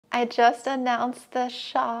I just announced the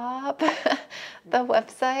shop, the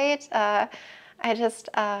website. I just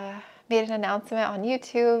made an announcement on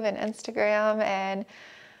YouTube and Instagram, and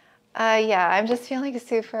yeah, I'm just feeling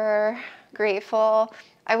super grateful.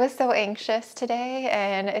 I was so anxious today,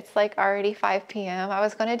 and it's like already 5 p.m. I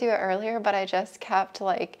was going to do it earlier, but I just kept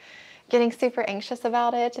like getting super anxious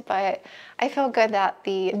about it. But I feel good that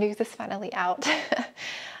the news is finally out.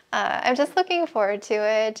 I'm just looking forward to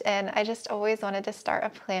it, and I just always wanted to start a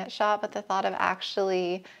plant shop, but the thought of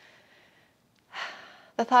actually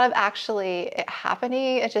it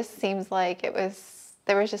happening, it just seems like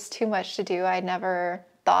there was just too much to do. I never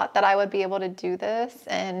thought that I would be able to do this,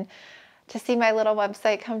 and to see my little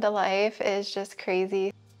website come to life is just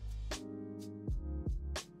crazy.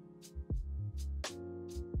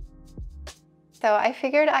 So I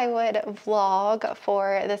figured I would vlog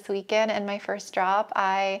for this weekend and my first drop.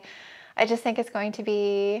 I just think it's going to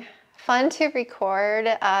be fun to record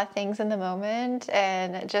things in the moment,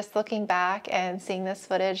 and just looking back and seeing this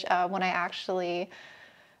footage when I actually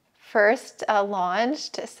first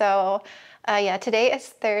launched. So yeah, today is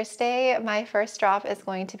Thursday. My first drop is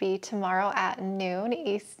going to be tomorrow at noon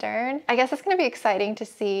Eastern. I guess it's going to be exciting to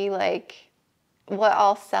see like what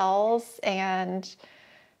all sells and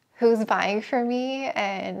who's buying for me,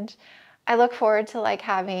 and I look forward to like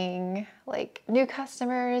having like new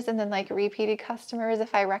customers and then like repeated customers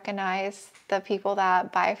if I recognize the people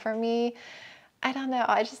that buy from me. I don't know,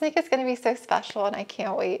 I just think it's going to be so special, and I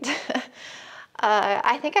can't wait.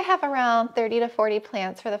 I think I have around 30 to 40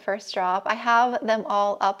 plants for the first drop. I have them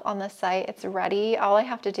all up on the site. It's ready. All I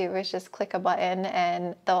have to do is just click a button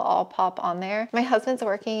and they'll all pop on there. My husband's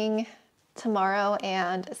working tomorrow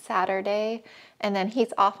and Saturday, and then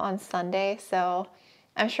he's off on Sunday, so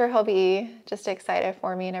I'm sure he'll be just excited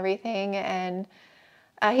for me and everything. And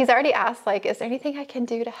he's already asked, like, is there anything I can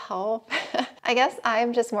do to help? I guess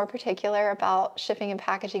I'm just more particular about shipping and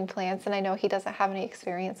packaging plants, and I know he doesn't have any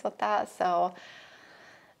experience with that, so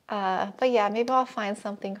but yeah, maybe I'll find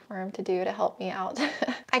something for him to do to help me out.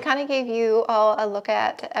 I kind of gave you all a look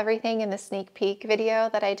at everything in the sneak peek video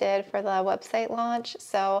that I did for the website launch.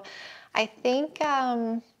 So I think,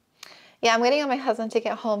 yeah, I'm waiting on my husband to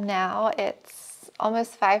get home now. It's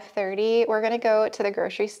almost 5:30. We're gonna go to the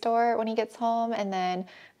grocery store when he gets home and then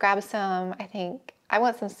grab some, I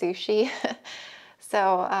want some sushi.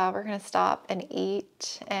 So we're gonna stop and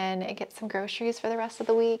eat and get some groceries for the rest of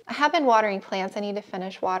the week. I have been watering plants. I need to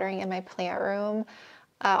finish watering in my plant room.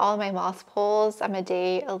 All of my moss pools, I'm a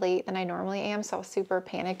day late than I normally am, so I was super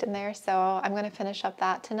panicked in there. So I'm gonna finish up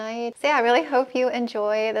that tonight. So yeah, I really hope you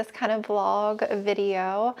enjoy this kind of vlog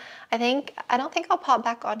video. I don't think I'll pop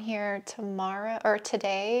back on here tomorrow or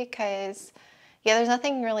today, because yeah, there's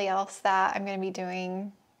nothing really else that I'm gonna be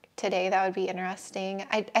doing today that would be interesting.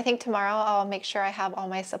 I think tomorrow I'll make sure I have all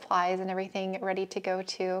my supplies and everything ready to go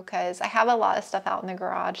too, because I have a lot of stuff out in the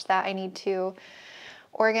garage that I need to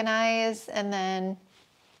organize, and then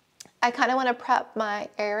I kind of want to prep my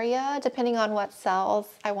area depending on what sells.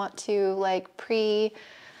 I want to like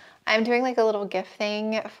I'm doing like a little gift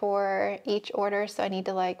thing for each order, so I need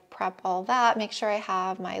to like prep all that, make sure I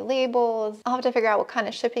have my labels. I'll have to figure out what kind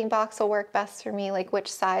of shipping box will work best for me, like which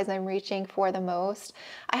size I'm reaching for the most.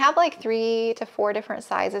 I have like 3 to 4 different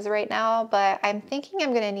sizes right now, but I'm thinking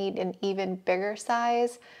I'm gonna need an even bigger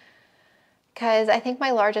size, because I think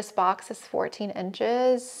my largest box is 14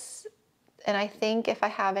 inches. And I think if I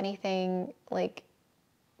have anything like,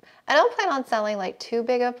 I don't plan on selling like too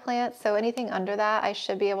big of plants, so anything under that I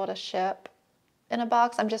should be able to ship in a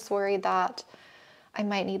box. I'm just worried that I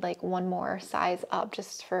might need like one more size up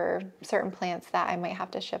just for certain plants that I might have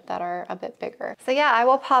to ship that are a bit bigger. So yeah, I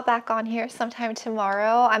will pop back on here sometime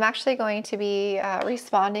tomorrow. I'm actually going to be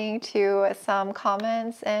responding to some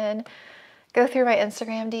comments and go through my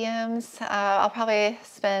Instagram DMs. I'll probably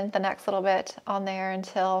spend the next little bit on there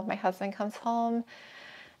until my husband comes home.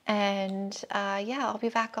 And yeah, I'll be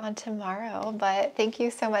back on tomorrow. But thank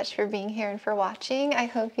you so much for being here and for watching. I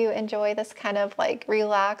hope you enjoy this kind of like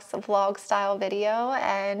relaxed vlog style video.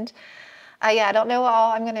 And yeah, I don't know what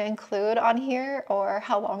all I'm going to include on here or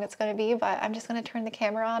how long it's going to be, but I'm just going to turn the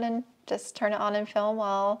camera on and just turn it on and film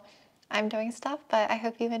while I'm doing stuff. But I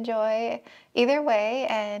hope you enjoy either way,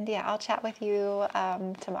 and yeah, I'll chat with you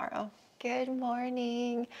tomorrow. Good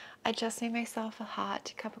morning. I just made myself a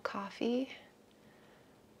hot cup of coffee.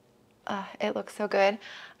 It looks so good.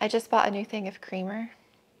 I just bought a new thing of creamer.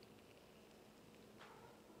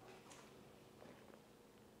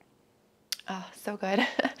 Oh, so good.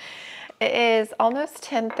 It is almost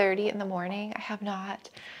 10:30 in the morning. I have not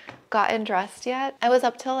gotten dressed yet. I was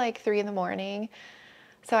up till like 3 in the morning.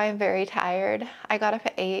 So I'm very tired. I got up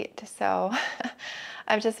at 8, so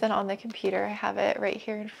I've just been on the computer. I have it right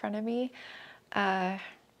here in front of me. I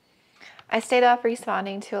stayed up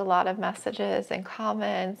responding to a lot of messages and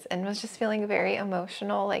comments and was just feeling very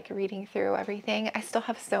emotional, like reading through everything. I still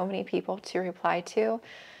have so many people to reply to.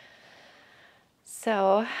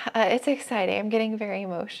 So it's exciting. I'm getting very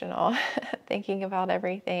emotional thinking about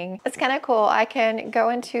everything. It's kind of cool. I can go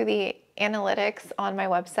into the analytics on my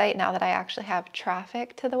website now that I actually have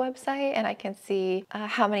traffic to the website, and I can see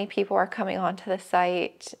how many people are coming onto the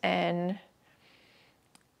site and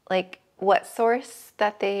like what source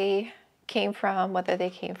that they came from, whether they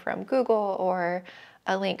came from Google or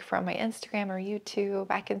a link from my Instagram or YouTube.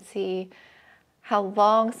 I can see how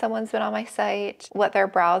long someone's been on my site, what they're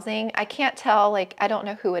browsing. I can't tell, like, I don't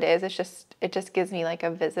know who it is. It just gives me like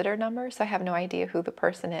a visitor number, so I have no idea who the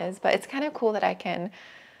person is. But it's kind of cool that I can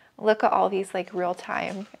look at all these like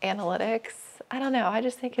real-time analytics. I don't know, I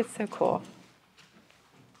just think it's so cool.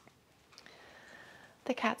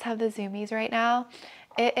 The cats have the zoomies right now.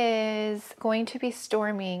 It is going to be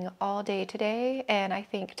storming all day today, and I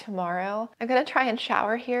think tomorrow. I'm gonna try and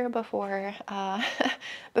shower here before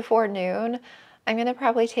before noon. I'm gonna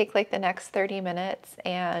probably take like the next 30 minutes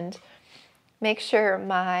and make sure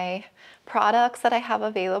my products that I have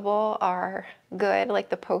available are good, like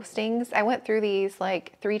the postings. I went through these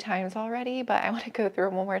like 3 times already, but I want to go through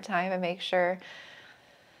them one more time and make sure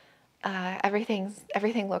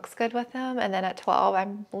everything looks good with them. And then at 12,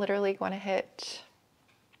 I'm literally going to hit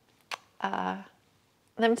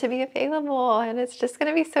them to be available, and it's just going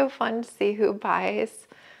to be so fun to see who buys.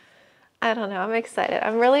 I don't know, I'm excited.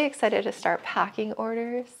 I'm really excited to start packing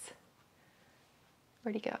orders.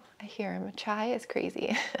 Where'd he go? I hear him. Chai is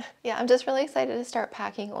crazy. Yeah, I'm just really excited to start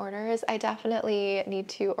packing orders. I definitely need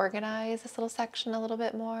to organize this little section a little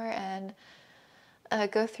bit more and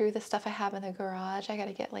go through the stuff I have in the garage. I got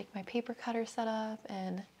to get like my paper cutter set up,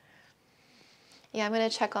 and yeah, I'm gonna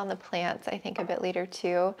check on the plants, I think, a bit later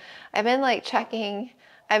too. I've been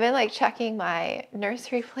checking my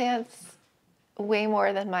nursery plants way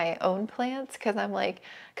more than my own plants, because I'm like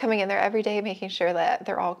coming in there every day making sure that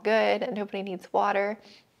they're all good and nobody needs water,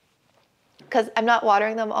 because I'm not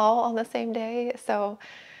watering them all on the same day. So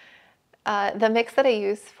the mix that I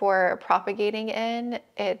use for propagating in,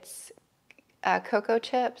 it's cocoa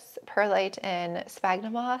chips, perlite, and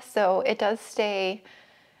sphagnum moss. So it does stay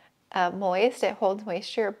moist, it holds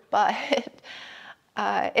moisture, but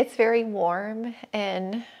it's very warm,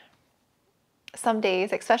 and some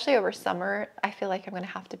days, especially over summer, I feel like I'm gonna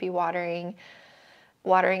have to be watering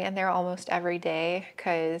in there almost every day,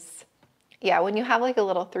 because yeah, when you have like a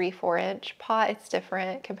little 3-4 inch pot, it's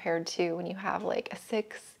different compared to when you have like a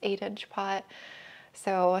 6-8 inch pot.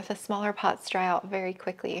 So the smaller pots dry out very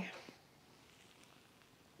quickly.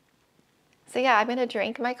 So yeah, I'm gonna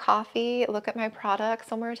drink my coffee, look at my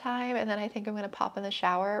products one more time, and then I think I'm gonna pop in the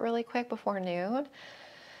shower really quick before noon.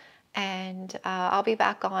 And I'll be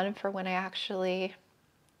back on for when I actually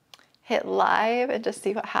hit live and just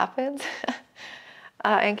see what happens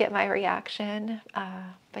and get my reaction.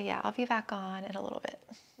 But yeah, I'll be back on in a little bit.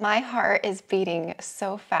 My heart is beating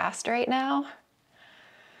so fast right now.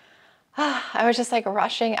 I was just like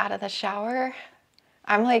rushing out of the shower.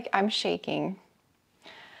 I'm shaking.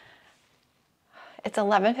 It's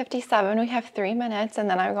 11:57, we have 3 minutes, and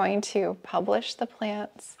then I'm going to publish the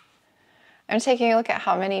plants. I'm taking a look at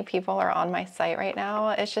how many people are on my site right now.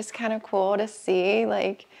 It's just kind of cool to see,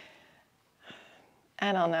 like,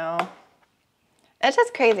 I don't know. It's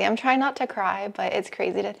just crazy. I'm trying not to cry, but it's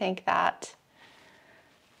crazy to think that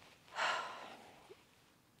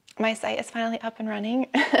my site is finally up and running.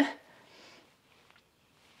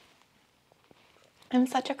 I'm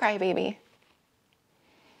such a crybaby.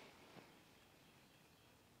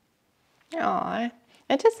 Aw,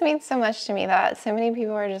 it just means so much to me that so many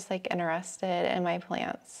people are just like interested in my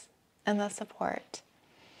plants and the support.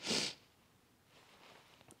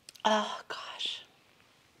 Oh gosh.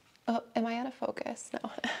 Oh, am I out of focus?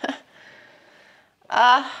 No.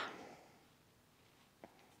 I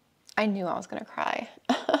knew I was gonna cry.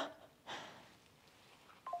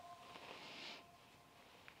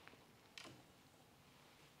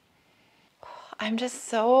 I'm just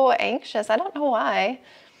so anxious. I don't know why.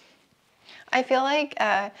 I feel like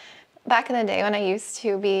back in the day when I used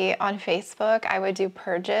to be on Facebook, I would do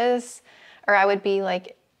purges, or I would be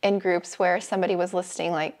like in groups where somebody was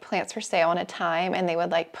listing like plants for sale in a time, and they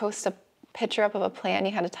would like post a picture up of a plant and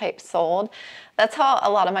you had to type sold. That's how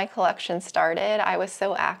a lot of my collection started. I was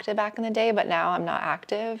so active back in the day, but now I'm not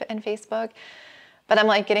active in Facebook. But I'm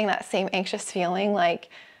like getting that same anxious feeling, like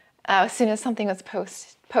as soon as something was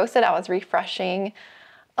posted, I was refreshing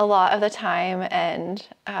a lot of the time, and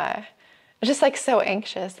just like so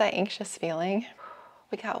anxious, that anxious feeling.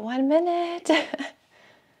 We got 1 minute.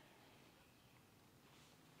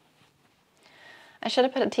 I should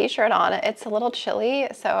have put a t-shirt on. It's a little chilly,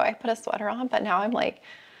 so I put a sweater on, but now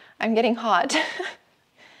I'm getting hot.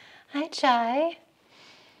 Hi, Chai.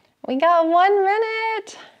 We got 1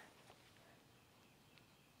 minute.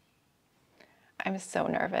 I'm so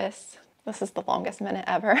nervous. This is the longest minute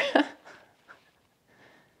ever.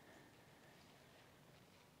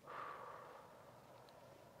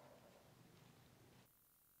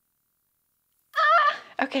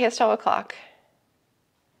 Okay, it's 12 o'clock.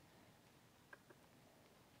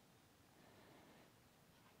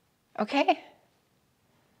 Okay.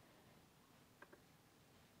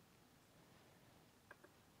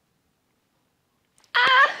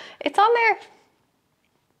 Ah, it's on there.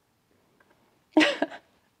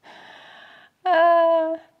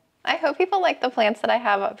 I hope people like the plants that I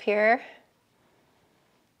have up here.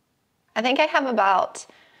 I think I have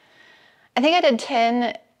I did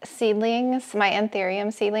 10 seedlings, my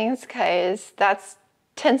anthurium seedlings, because that's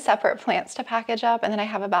 10 separate plants to package up, and then I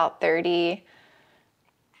have about 30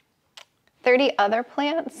 other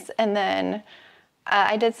plants, and then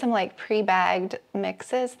I did some like pre-bagged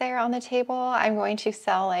mixes there on the table. I'm going to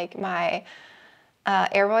sell like my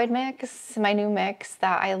aeroid mix, my new mix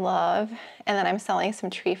that I love, and then I'm selling some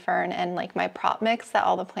tree fern and like my prop mix that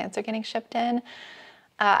all the plants are getting shipped in.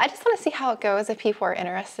 I just want to see how it goes if people are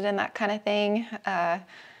interested in that kind of thing.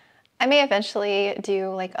 I may eventually do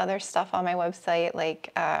like other stuff on my website,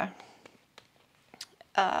 like I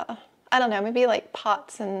don't know, maybe like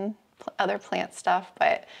pots and other plant stuff,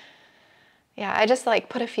 but yeah, I just like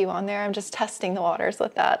put a few on there. I'm just testing the waters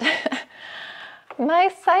with that. My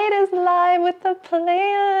site is live with the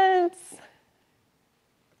plants.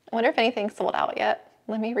 I wonder if anything's sold out yet.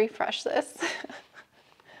 Let me refresh this.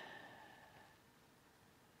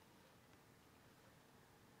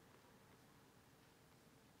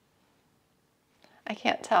 I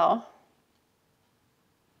can't tell.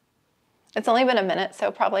 It's only been a minute, so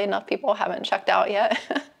probably enough people haven't checked out yet.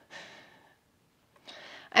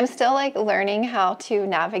 I'm still like learning how to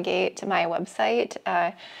navigate my website.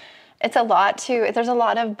 It's a lot there's a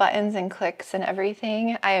lot of buttons and clicks and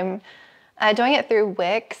everything. I'm doing it through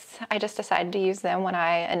Wix. I just decided to use them when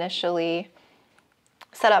I initially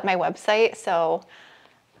set up my website. So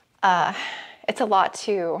it's a lot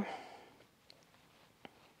to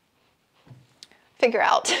figure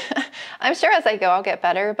out. I'm sure as I go I'll get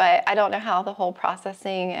better, but I don't know how the whole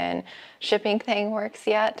processing and shipping thing works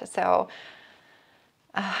yet. So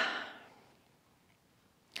I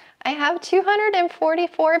have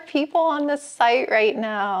 244 people on this site right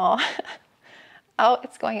now. Oh,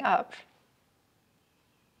 it's going up.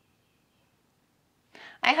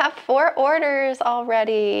 I have 4 orders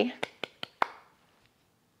already.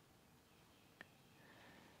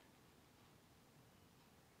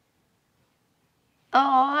 Oh,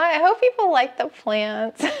 I hope people like the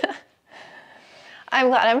plants. I'm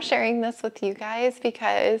glad I'm sharing this with you guys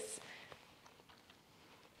because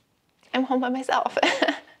I'm home by myself.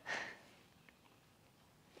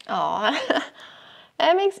 Aw,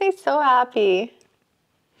 that makes me so happy.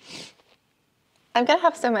 I'm gonna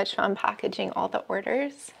have so much fun packaging all the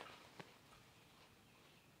orders.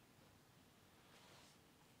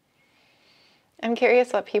 I'm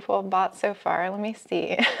curious what people have bought so far. Let me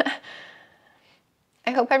see.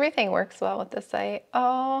 I hope everything works well with the site.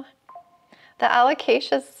 Oh, the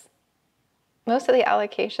alocasias, most of the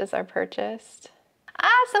alocasias are purchased.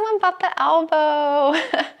 Ah, someone bought the albo.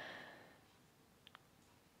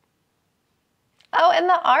 Oh, and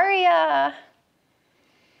the aria.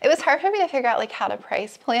 It was hard for me to figure out like how to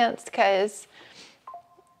price plants because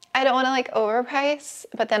I don't want to like overprice,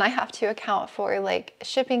 but then I have to account for like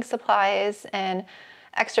shipping supplies and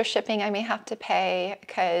extra shipping I may have to pay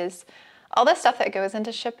because all the stuff that goes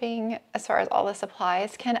into shipping as far as all the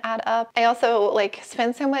supplies can add up. I also like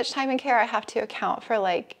spend so much time and care. I have to account for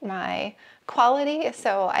like my quality.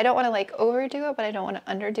 So I don't want to like overdo it, but I don't want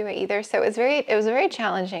to underdo it either. So it was very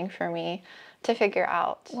challenging for me to figure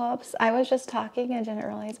out. Whoops, I was just talking and didn't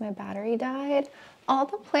realize my battery died. All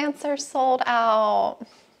the plants are sold out.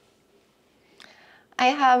 I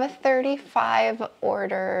have 35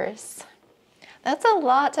 orders. That's a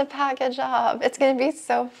lot to package up. It's gonna be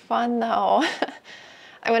so fun though.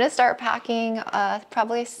 I'm gonna start packing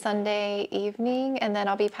probably Sunday evening, and then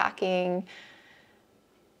I'll be packing,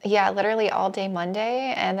 yeah, literally all day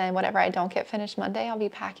Monday, and then whatever I don't get finished Monday, I'll be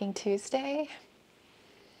packing Tuesday.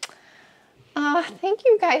 Thank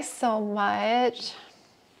you guys so much.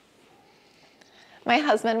 My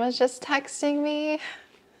husband was just texting me.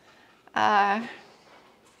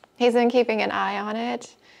 He's been keeping an eye on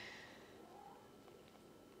it.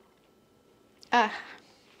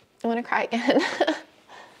 I'm gonna cry again.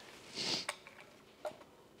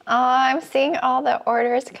 Oh, I'm seeing all the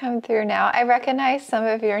orders come through now. I recognize some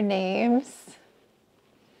of your names.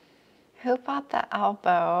 Who bought the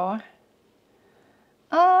albo?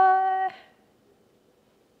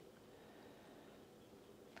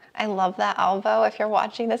 I love that albo. If you're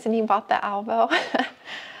watching this and you bought the albo,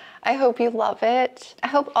 I hope you love it. I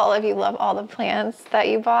hope all of you love all the plants that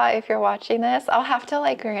you bought if you're watching this. I'll have to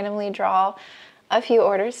like randomly draw a few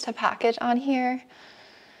orders to package on here.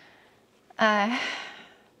 I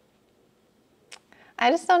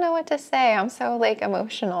just don't know what to say. I'm so like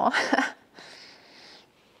emotional.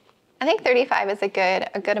 I think 35 is a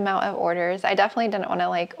good amount of orders. I definitely didn't want to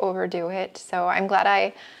like overdo it. So I'm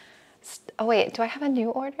glad oh wait, do I have a new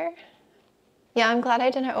order? Yeah, I'm glad I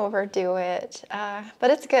didn't overdo it, but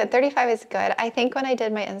it's good. 35 is good. I think when I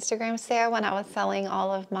did my Instagram sale, when I was selling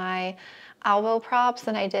all of my albo props,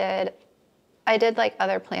 and I did like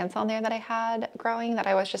other plants on there that I had growing that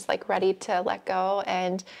I was just like ready to let go.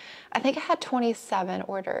 And I think I had 27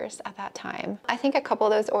 orders at that time. I think a couple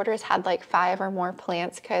of those orders had like 5 or more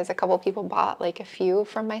plants because a couple people bought like a few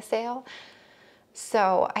from my sale.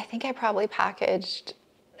 So I think I probably packaged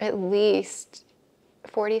at least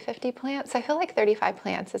 40, 50 plants. I feel like 35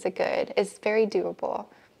 plants is very doable.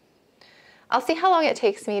 I'll see how long it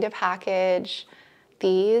takes me to package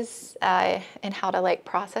these and how to like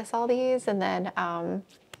process all these, and then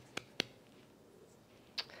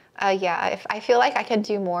yeah, if I feel like I could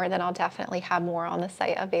do more, then I'll definitely have more on the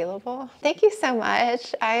site available. Thank you so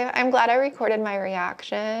much. I'm glad I recorded my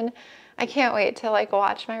reaction. I can't wait to like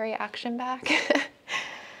watch my reaction back.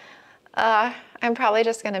 I'm probably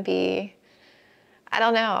just gonna be, I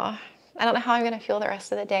don't know how I'm gonna feel the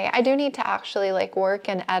rest of the day. I do need to actually like work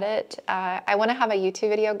and edit. I wanna have a YouTube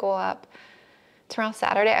video go up tomorrow,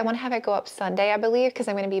 Saturday. I wanna have it go up Sunday, I believe, because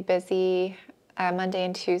I'm gonna be busy Monday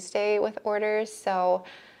and Tuesday with orders. So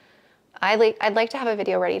I'd like to have a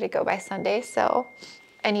video ready to go by Sunday. So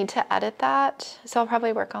I need to edit that. So I'll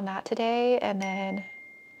probably work on that today and then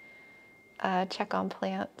check on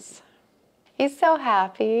plants. He's so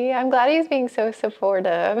happy. I'm glad he's being so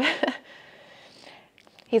supportive.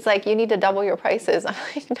 He's like, you need to double your prices. I'm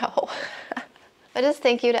like, no. But just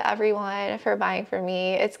thank you to everyone for buying for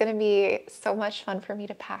me. It's gonna be so much fun for me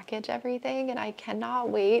to package everything and I cannot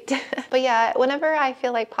wait. But yeah, whenever I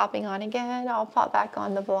feel like popping on again, I'll pop back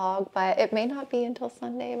on the vlog, but it may not be until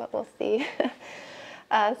Sunday, but we'll see.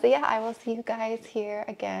 So yeah, I will see you guys here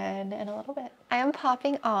again in a little bit. I am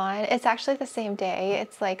popping on. It's actually the same day.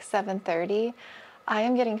 It's like 7:30. I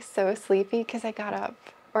am getting so sleepy because I got up,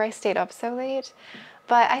 or I stayed up so late.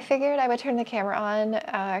 But I figured I would turn the camera on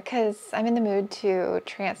because I'm in the mood to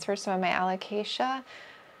transfer some of my alocasia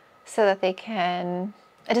so that they can,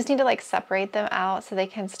 I just need to like separate them out so they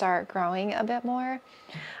can start growing a bit more.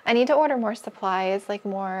 I need to order more supplies, like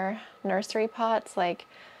more nursery pots, like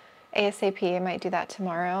ASAP. I might do that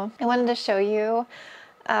tomorrow. I wanted to show you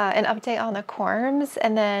an update on the corms,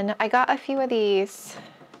 and then I got a few of these.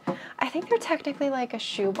 I think they're technically like a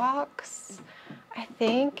shoebox. I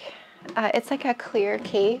think it's like a clear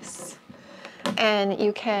case, and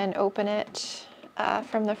you can open it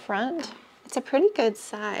from the front. It's a pretty good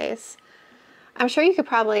size. I'm sure you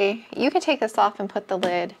could take this off and put the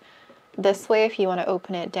lid this way if you want to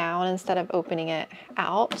open it down instead of opening it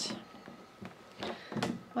out.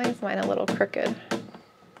 Why is mine a little crooked?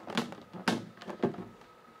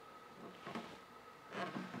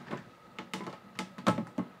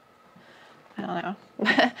 I don't know,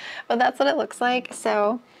 but that's what it looks like.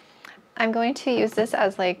 So I'm going to use this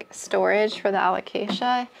as like storage for the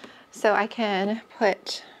alocasia, so I can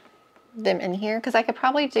put them in here because I could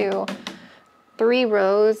probably do 3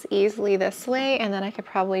 rows easily this way, and then I could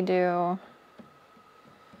probably do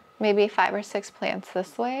maybe 5 or 6 plants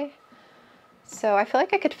this way. So I feel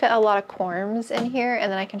like I could fit a lot of corms in here, and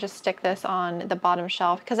then I can just stick this on the bottom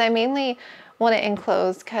shelf because I mainly want it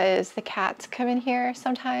enclosed because the cats come in here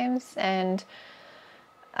sometimes, and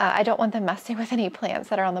I don't want them messing with any plants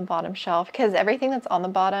that are on the bottom shelf because everything that's on the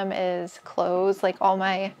bottom is closed. Like all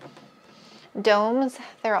my domes,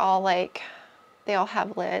 they're all like, they all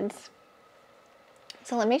have lids.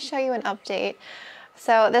 So let me show you an update.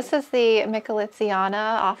 So this is the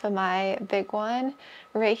Mycoliziana off of my big one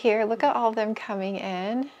right here. Look at all of them coming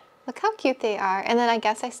in. Look how cute they are. And then I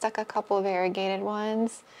guess I stuck a couple of variegated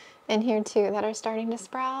ones in here too that are starting to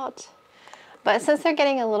sprout. But since they're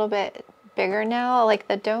getting a little bit bigger now, like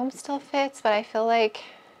the dome still fits, but I feel like,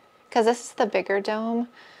 because this is the bigger dome,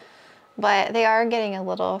 but they are getting a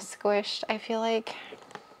little squished. I feel like,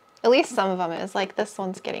 at least some of them is, like this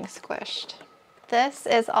one's getting squished. This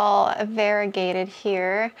is all variegated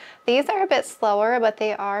here. These are a bit slower, but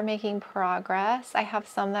they are making progress. I have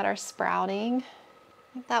some that are sprouting.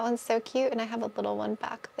 That one's so cute, and I have a little one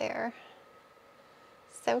back there.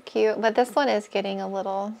 So cute, but this one is getting a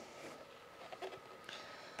little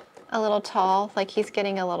tall, like he's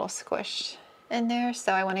getting a little squished in there,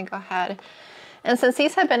 so I want to go ahead. And since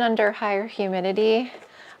these have been under higher humidity,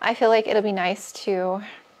 I feel like it'll be nice to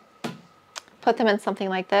put them in something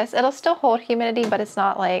like this. It'll still hold humidity, but it's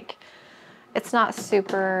not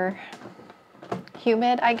super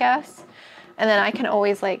humid, I guess. And then I can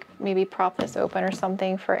always like maybe prop this open or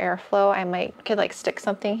something for airflow. Could like stick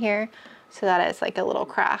something here so that it's like a little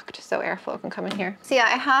cracked so airflow can come in here. So yeah,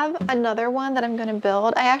 I have another one that I'm gonna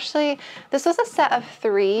build. This was a set of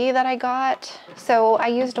 3 that I got. So I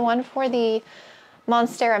used one for the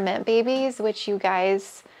monstera mint babies, which you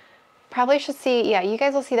guys probably should see. Yeah, you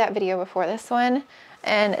guys will see that video before this one.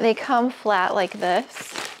 And they come flat like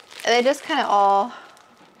this. And they just kind of all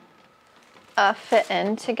fit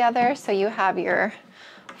in together. So you have your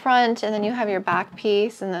front, and then you have your back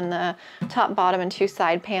piece, and then the top, bottom, and 2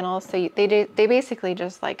 side panels. So they basically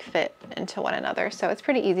just like fit into one another. So it's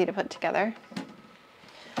pretty easy to put together.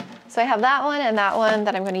 So I have that one and that one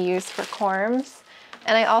that I'm going to use for corms.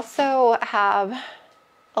 And I also have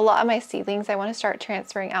a lot of my seedlings I want to start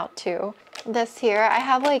transferring out too. This here, I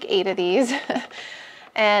have like 8 of these.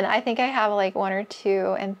 And I think I have like 1 or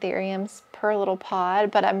 2 anthuriums per little pod,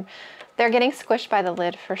 but they're getting squished by the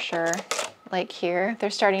lid for sure. Like here, they're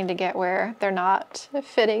starting to get where they're not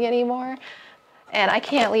fitting anymore. And I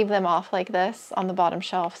can't leave them off like this on the bottom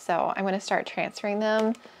shelf, so I'm going to start transferring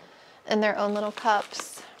them in their own little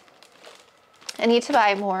cups. I need to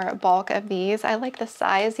buy more bulk of these. I like the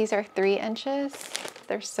size. These are 3 inches.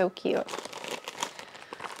 They're so cute.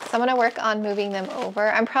 So I'm going to work on moving them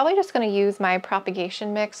over. I'm probably just going to use my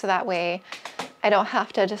propagation mix so that way I don't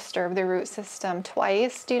have to disturb the root system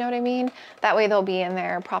twice. Do you know what I mean? That way they'll be in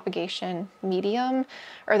their propagation medium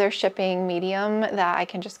or their shipping medium that I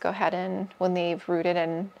can just go ahead and, when they've rooted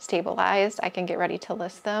and stabilized, I can get ready to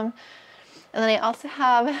list them. And then I also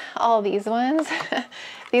have all these ones.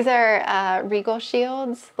 These are regal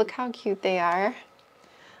shields. Look how cute they are.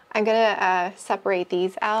 I'm gonna separate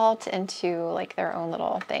these out into like their own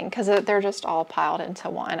little thing because they're just all piled into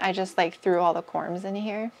one. I just like threw all the corms in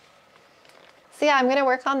here. So yeah, I'm gonna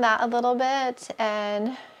work on that a little bit,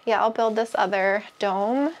 and yeah, I'll build this other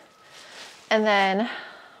dome, and then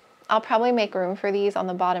I'll probably make room for these on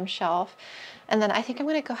the bottom shelf. And then I think I'm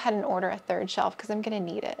gonna go ahead and order a 3rd shelf because I'm gonna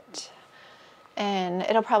need it. And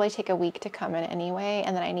it'll probably take a week to come in anyway.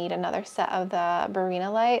 And then I need another set of the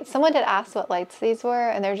Barina lights. Someone did ask what lights these were,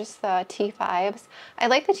 and they're just the T5s. I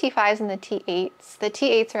like the T5s and the T8s. The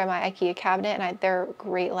T8s are in my Ikea cabinet, and they're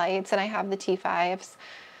great lights. And I have the T5s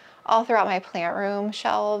all throughout my plant room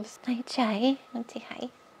shelves. Hi, Chai. You want to say hi?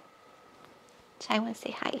 Chai wants to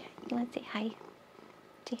say hi. You want to say hi?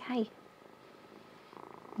 Say hi.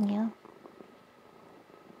 Yeah.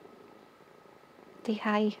 Say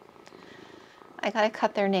hi. I gotta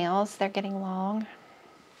cut their nails. They're getting long.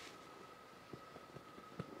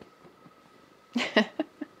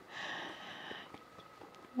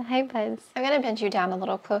 Hi, buds. I'm gonna bend you down a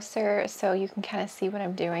little closer so you can kind of see what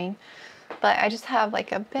I'm doing. But I just have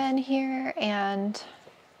like a bin here, and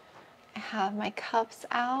I have my cups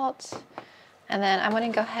out. And then I'm gonna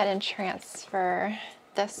go ahead and transfer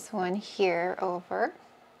this one here over,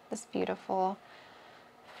 this beautiful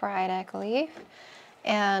fried egg leaf.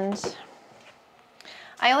 And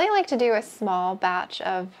I only like to do a small batch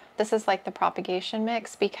of, this is like the propagation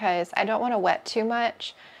mix, because I don't want to wet too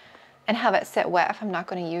much and have it sit wet if I'm not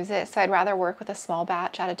going to use it. So I'd rather work with a small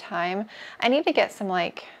batch at a time. I need to get some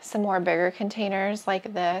more bigger containers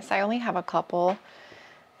like this. I only have a couple,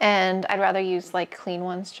 and I'd rather use like clean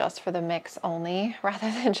ones just for the mix only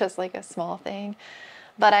rather than just like a small thing.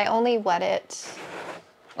 But I only wet it,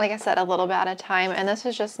 like I said, a little bit at a time. And this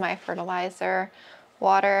is just my fertilizer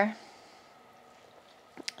water.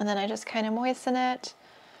 And then I just kind of moisten it.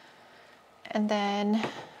 And then,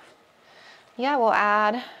 yeah, we'll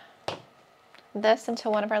add this into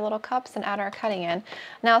one of our little cups and add our cutting in.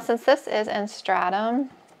 Now, since this is in stratum,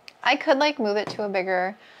 I could like move it to a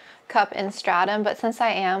bigger cup in stratum, but since I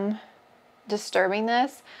am disturbing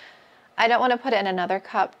this, I don't want to put it in another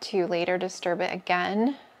cup to later disturb it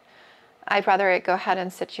again. I'd rather it go ahead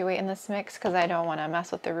and situate in this mix because I don't want to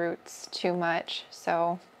mess with the roots too much.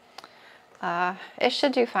 So it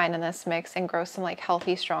should do fine in this mix and grow some like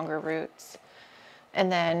healthy, stronger roots.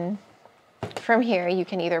 And then from here, you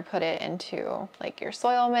can either put it into like your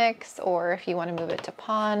soil mix, or if you want to move it to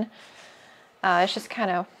pond, it's just kind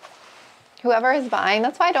of whoever is buying,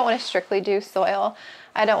 that's why I don't want to strictly do soil.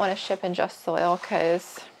 I don't want to ship in just soil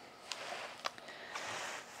because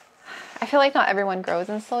I feel like not everyone grows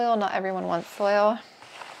in soil, not everyone wants soil.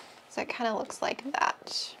 So it kind of looks like that.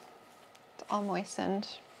 It's all moistened.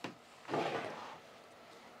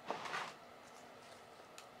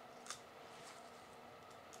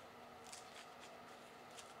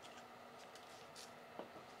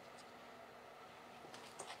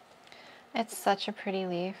 It's such a pretty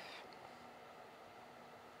leaf.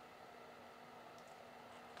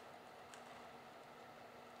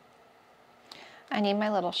 I need my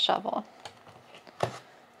little shovel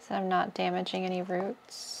so I'm not damaging any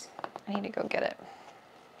roots. I need to go get it.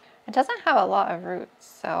 It doesn't have a lot of roots,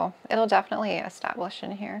 so it'll definitely establish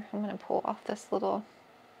in here. I'm going to pull off this little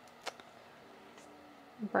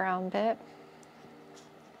brown bit.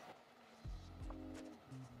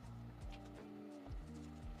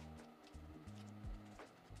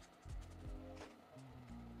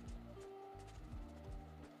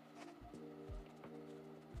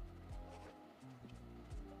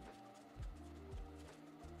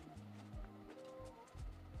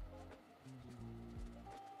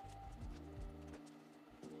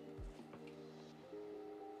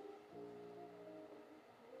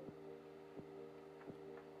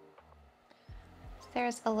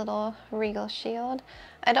 There's a little regal shield.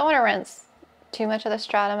 I don't want to rinse too much of the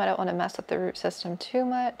stratum. I don't want to mess with the root system too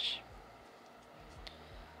much.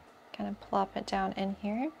 Kind of plop it down in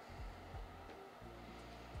here.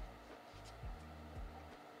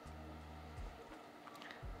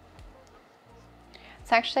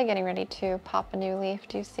 It's actually getting ready to pop a new leaf.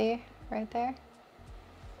 Do you see right there?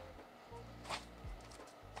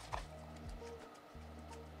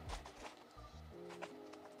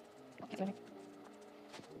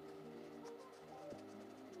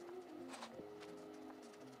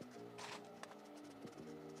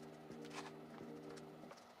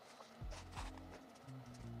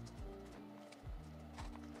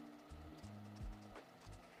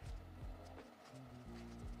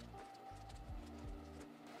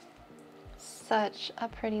 Such a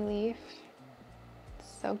pretty leaf.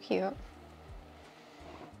 So cute.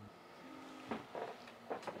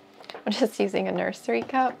 I'm just using a nursery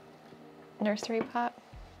pot.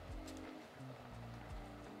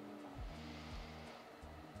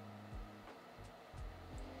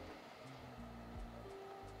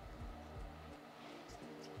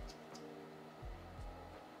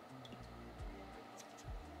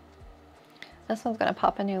 This one's gonna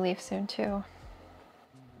pop a new leaf soon too.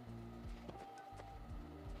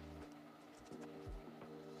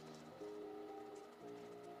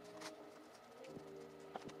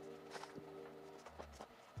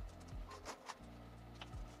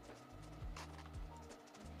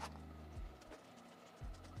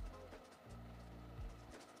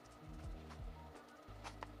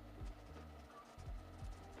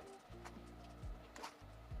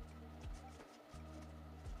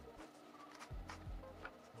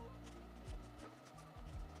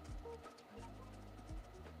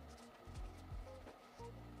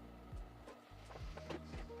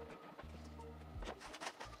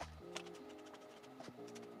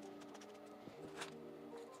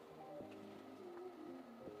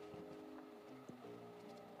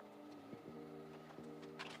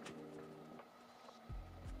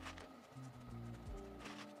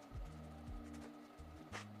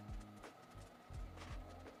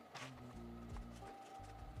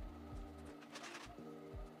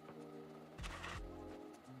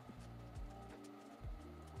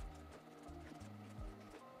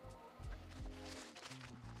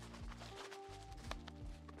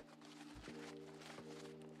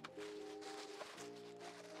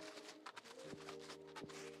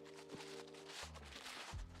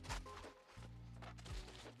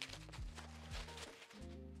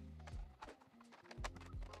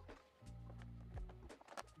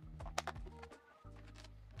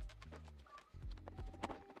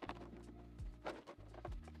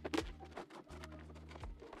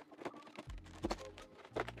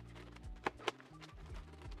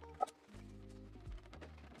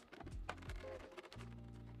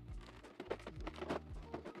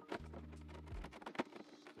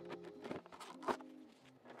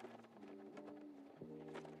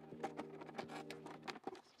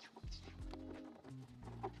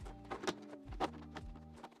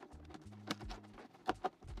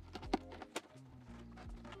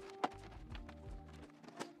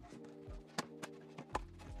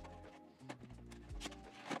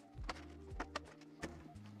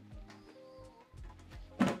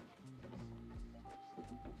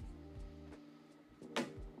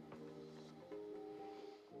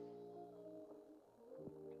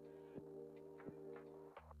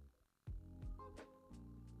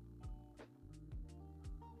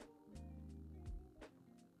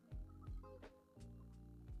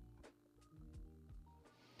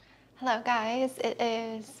 Hello guys, it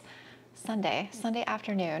is Sunday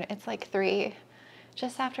afternoon. It's like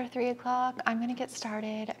just after 3 o'clock. I'm gonna get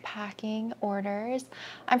started packing orders.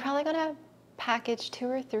 I'm probably gonna package 2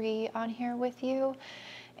 or 3 on here with you,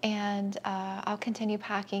 and I'll continue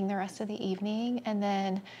packing the rest of the evening, and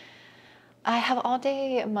then I have all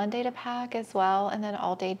day Monday to pack as well, and then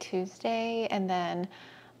all day Tuesday, and then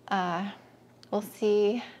we'll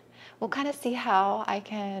see. We'll kind of see how I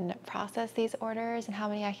can process these orders and how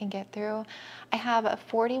many I can get through. I have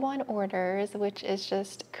 41 orders, which is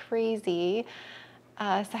just crazy. So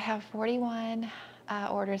I have 41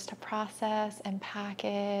 orders to process and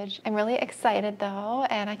package. I'm really excited though,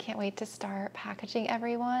 and I can't wait to start packaging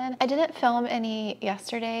everyone. I didn't film any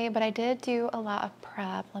yesterday, but I did do a lot of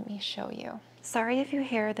prep. Let me show you. Sorry if you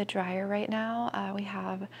hear the dryer right now. We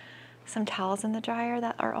have some towels in the dryer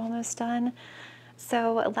that are almost done.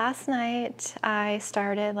 So last night I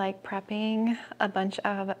started like prepping a bunch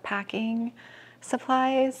of packing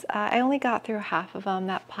supplies. I only got through half of them.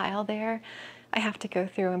 That pile there, I have to go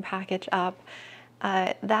through and package up.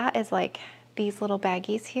 That is like these little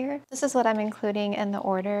baggies here. This is what I'm including in the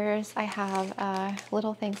orders. I have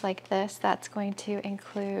little things like this that's going to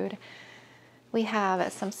include, we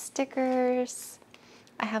have some stickers.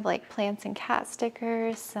 I have like plants and cat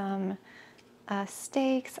stickers, some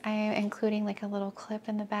stakes. I am including like a little clip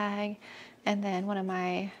in the bag, and then one of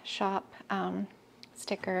my shop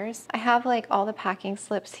stickers. I have like all the packing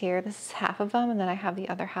slips here. This is half of them, and then I have the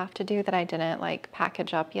other half to do that I didn't like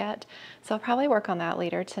package up yet. So I'll probably work on that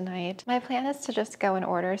later tonight. My plan is to just go in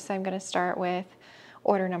order. So I'm going to start with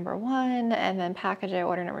order number 1 and then package it,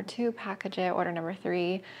 order number 2, package it, order number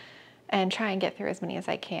 3, and try and get through as many as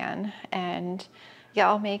I can. And yeah,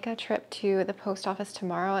 I'll make a trip to the post office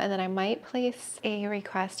tomorrow, and then I might place a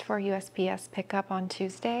request for USPS pickup on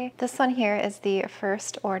Tuesday. This one here is the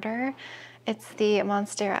first order. It's the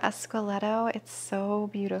monstera esqueleto. It's so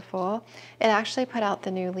beautiful. It actually put out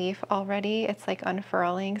the new leaf already. It's like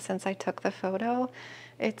unfurling since I took the photo.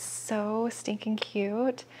 It's so stinking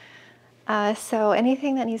cute. So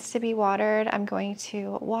anything that needs to be watered, I'm going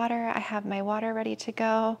to water. I have my water ready to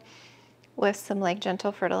go with some like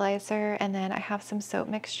gentle fertilizer, and then I have some soap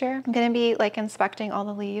mixture. I'm gonna be like inspecting all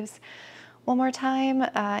the leaves one more time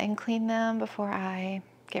and clean them before I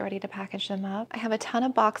get ready to package them up. I have a ton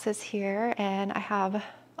of boxes here, and I have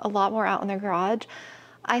a lot more out in the garage.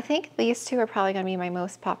 I think these 2 are probably gonna be my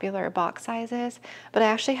most popular box sizes, but I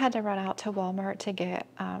actually had to run out to Walmart to get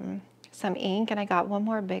some ink, and I got one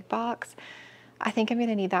more big box. I think I'm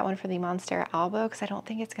gonna need that one for the monstera albo because I don't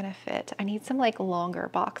think it's gonna fit. I need some like longer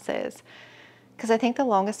boxes because I think the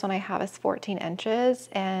longest one I have is 14 inches,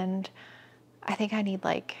 and I think I need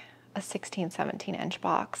like a 16, 17 inch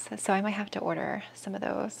box. So I might have to order some of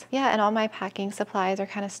those. Yeah, and all my packing supplies are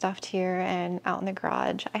kind of stuffed here and out in the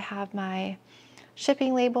garage. I have my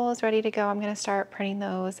shipping labels ready to go. I'm gonna start printing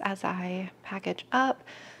those as I package up.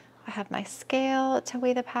 I have my scale to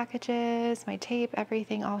weigh the packages, my tape,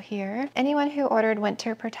 everything all here. Anyone who ordered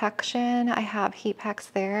winter protection, I have heat packs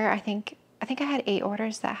there. I think I had 8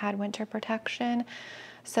 orders that had winter protection.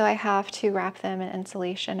 So I have to wrap them in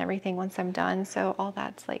insulation, everything once I'm done. So all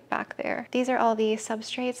that's like back there. These are all the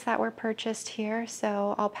substrates that were purchased here.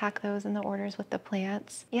 So I'll pack those in the orders with the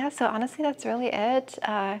plants. Yeah, so honestly, that's really it.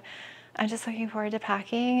 I'm just looking forward to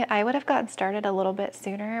packing. I would have gotten started a little bit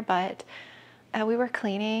sooner, but we were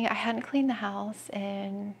cleaning. I hadn't cleaned the house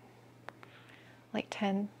in like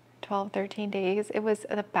 10, 12, 13 days.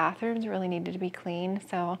 The bathrooms really needed to be cleaned.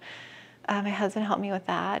 So my husband helped me with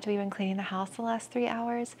that. We've been cleaning the house the last 3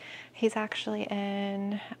 hours. He's actually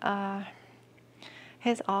in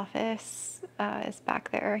his office, is back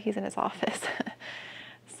there. He's in his office.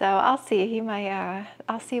 So I'll see. He might,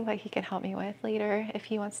 I'll see what he can help me with later if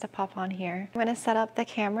he wants to pop on here. I'm gonna set up the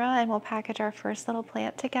camera and we'll package our first little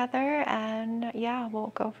plant together, and yeah, we'll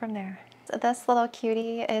go from there. So this little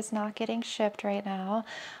cutie is not getting shipped right now.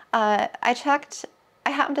 I checked, I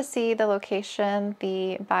happened to see the location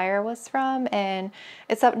the buyer was from, and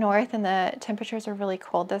it's up north, and the temperatures are really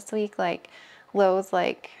cold this week, like lows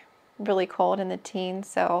like really cold in the teens.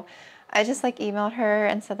 So I just like emailed her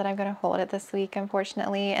and said that I'm gonna hold it this week,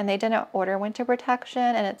 unfortunately, and they didn't order winter protection,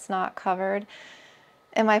 and it's not covered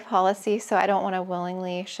in my policy, so I don't want to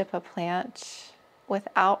willingly ship a plant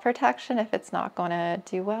without protection if it's not gonna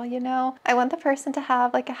do well, you know? I want the person to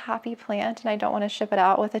have like a happy plant, and I don't want to ship it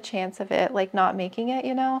out with a chance of it like not making it,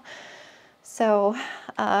 you know? So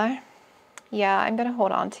yeah, I'm gonna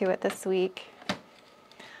hold on to it this week.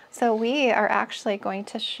 So we are actually going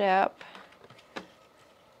to ship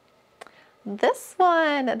this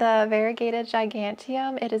one, the variegated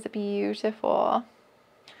giganteum. It is beautiful.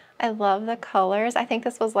 I love the colors. I think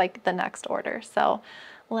this was like the next order. So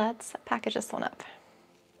let's package this one up.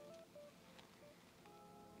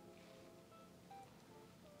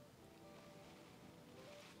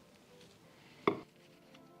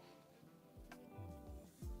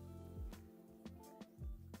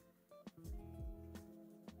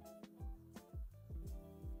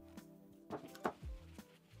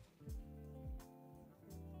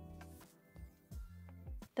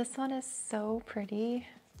 This one is so pretty.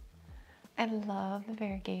 I love the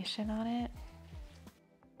variegation on it.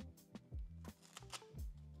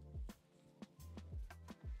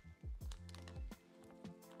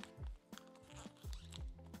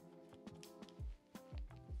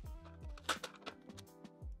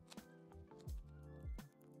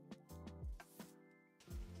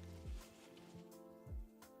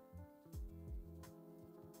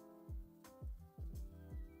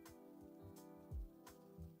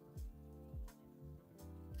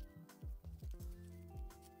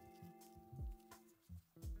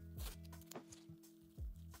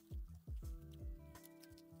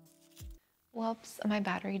 Whoops, my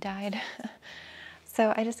battery died.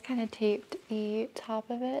 So I just kind of taped the top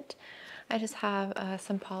of it. I just have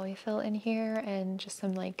some polyfill in here and just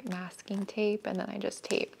some like masking tape, and then I just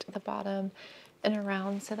taped the bottom and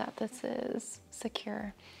around so that this is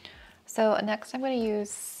secure. So next I'm going to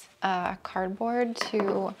use cardboard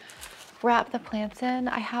to wrap the plants in.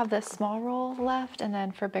 I have this small roll left, and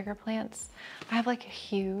then for bigger plants, I have like a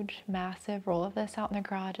huge, massive roll of this out in the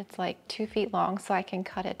garage. It's like 2 feet long, so I can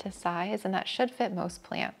cut it to size, and that should fit most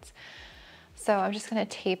plants. So I'm just gonna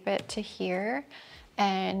tape it to here,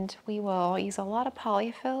 and we will use a lot of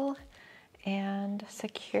polyfill and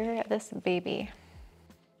secure this baby.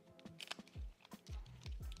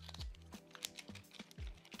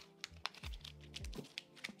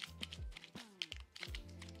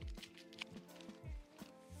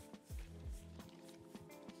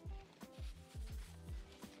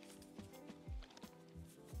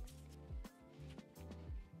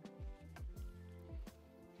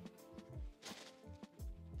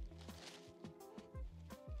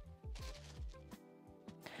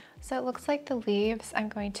 So it looks like the leaves, I'm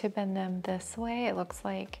going to bend them this way. It looks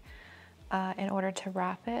like in order to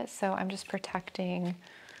wrap it. So I'm just protecting,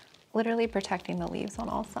 literally protecting the leaves on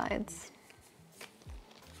all sides.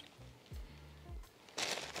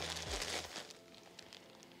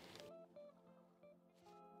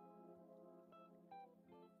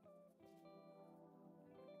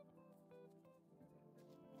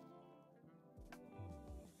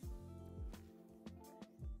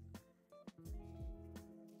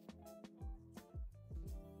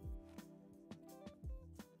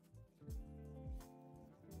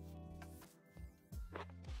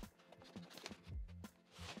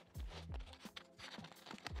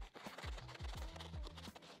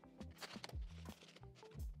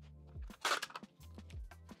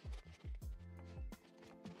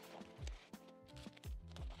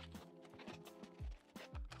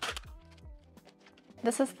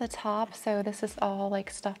 This is the top, so this is all like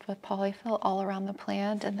stuffed with polyfill all around the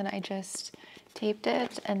plant, and then I just taped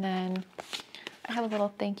it, and then I have a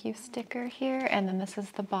little thank you sticker here, and then this is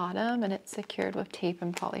the bottom, and it's secured with tape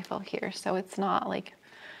and polyfill here, so it's not like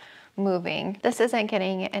moving. This isn't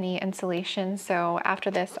getting any insulation, so after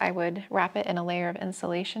this I would wrap it in a layer of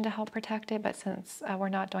insulation to help protect it, but since we're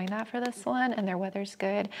not doing that for this one and their weather's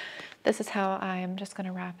good, this is how I'm just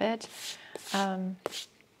gonna wrap it.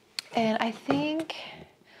 And I think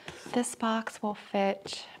this box will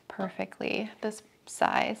fit perfectly, this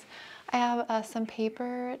size. I have some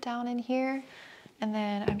paper down in here, and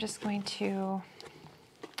then I'm just going to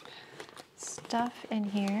stuff in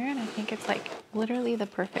here, and I think it's like literally the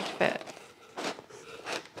perfect fit.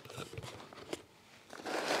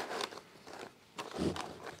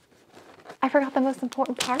 I forgot the most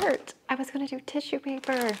important part. I was gonna do tissue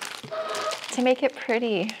paper to make it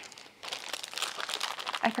pretty.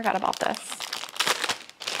 I forgot about this.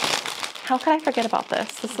 How could I forget about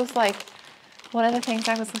this? This was like one of the things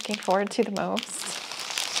I was looking forward to the most.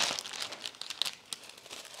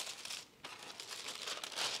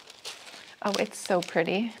 Oh, it's so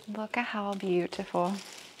pretty. Look at how beautiful.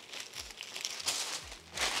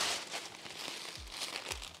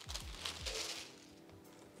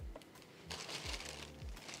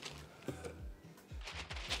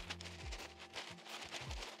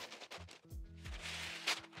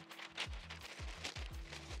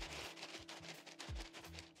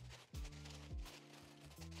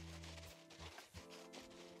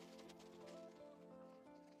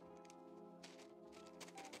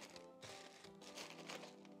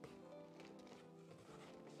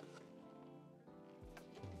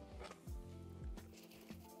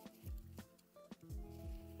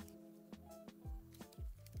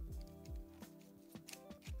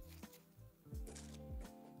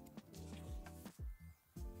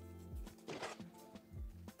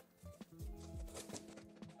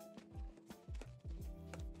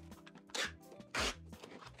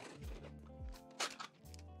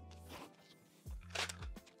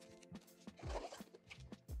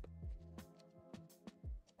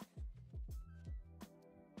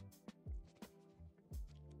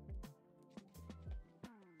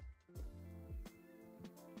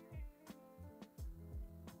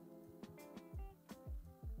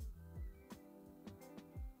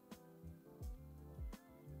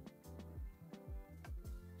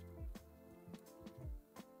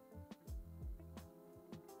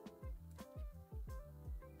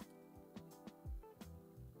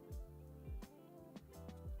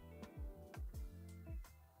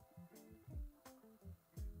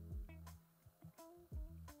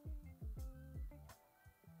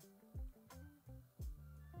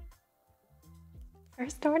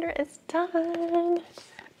 First order is done.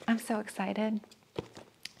 I'm so excited.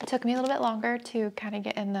 It took me a little bit longer to kind of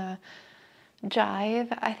get in the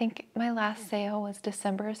jive. I think my last sale was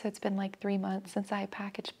December, so it's been like 3 months since I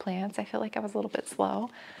packaged plants. I feel like I was a little bit slow,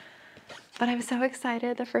 but I'm so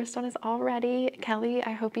excited. The first one is all ready. Kelly,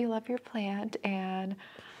 I hope you love your plant, and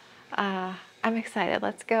I'm excited.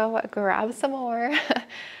 Let's go grab some more.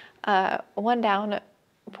 One down,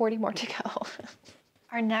 40 more to go.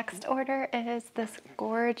 Our next order is this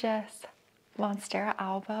gorgeous monstera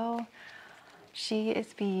albo. She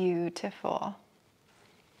is beautiful.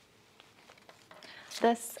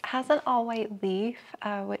 This has an all white leaf,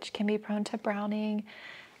 which can be prone to browning,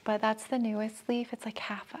 but that's the newest leaf. It's like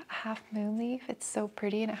half moon leaf. It's so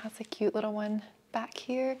pretty, and it has a cute little one back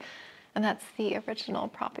here, and that's the original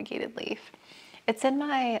propagated leaf. It's in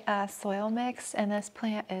my soil mix, and this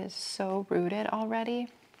plant is so rooted already.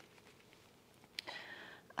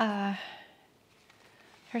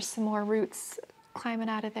 There's some more roots climbing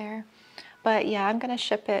out of there. But yeah, I'm gonna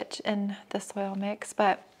ship it in the soil mix,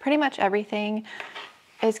 but pretty much everything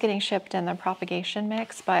is getting shipped in the propagation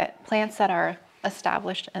mix, but plants that are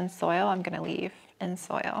established in soil, I'm gonna leave in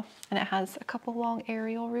soil. And it has a couple long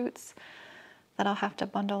aerial roots that I'll have to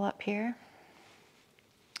bundle up here.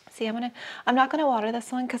 See, I'm not gonna water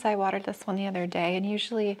this one because I watered this one the other day, and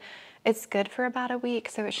usually it's good for about a week,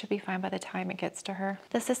 so it should be fine by the time it gets to her.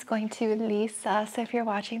 This is going to Lisa, so if you're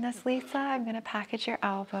watching this, Lisa, I'm gonna package your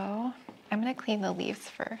albo. I'm gonna clean the leaves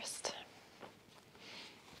first.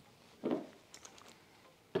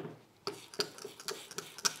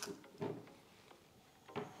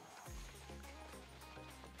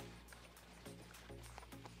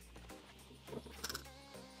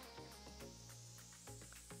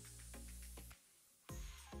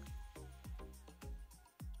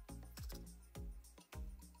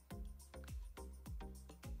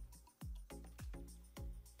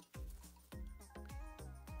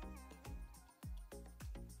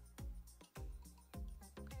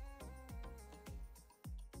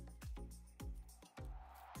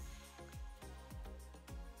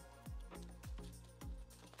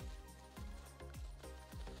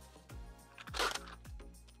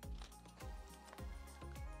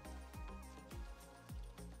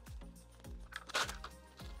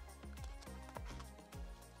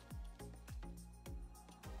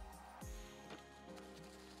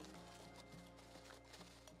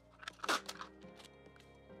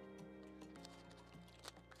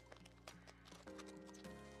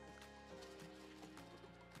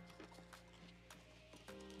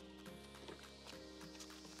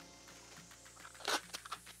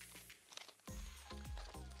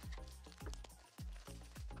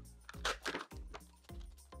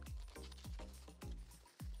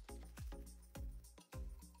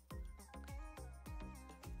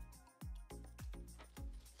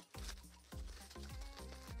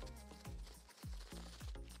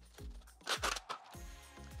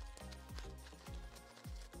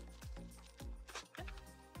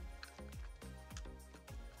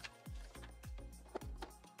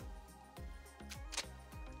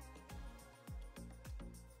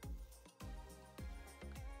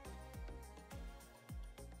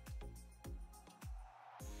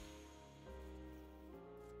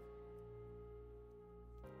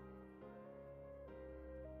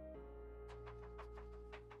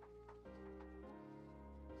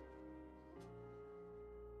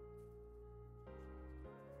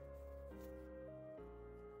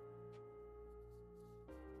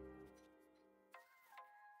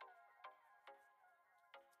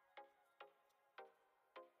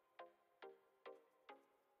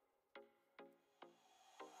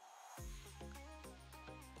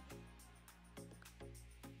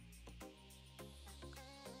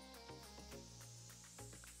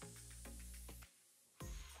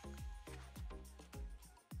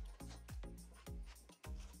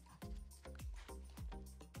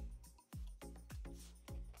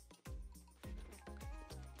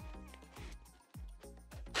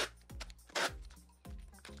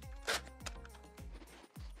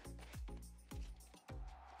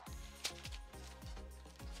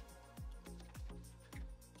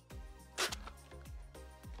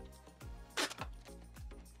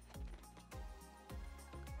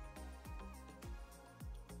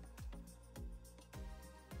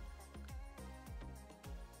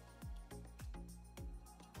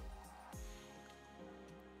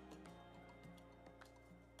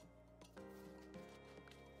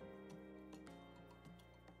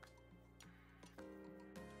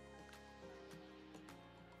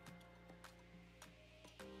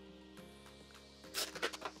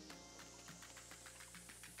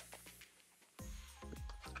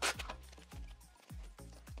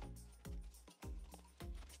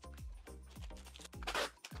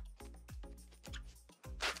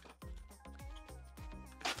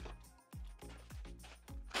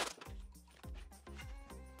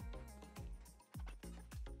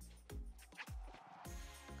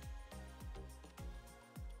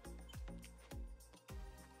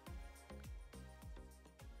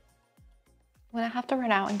 I'm gonna have to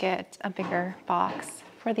run out and get a bigger box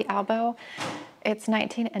for the albo. It's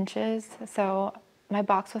 19 inches, so my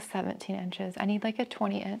box was 17 inches. I need like a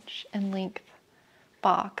 20-inch in length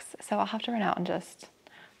box, so I'll have to run out and just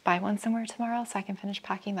buy one somewhere tomorrow so I can finish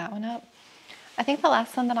packing that one up. I think the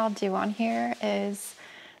last one that I'll do on here is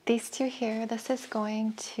these two here. This is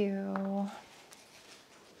going to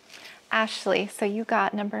Ashley. So you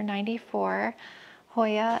got number 94,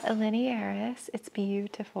 Hoya linearis. It's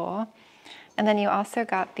beautiful. And then you also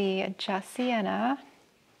got the jessenia.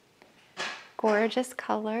 Gorgeous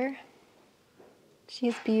color.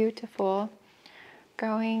 She's beautiful.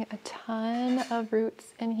 Growing a ton of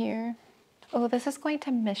roots in here. Oh, this is going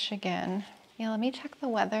to Michigan. Yeah, let me check the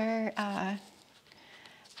weather.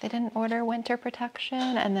 They didn't order winter protection,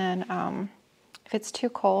 and then if it's too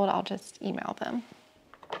cold, I'll just email them.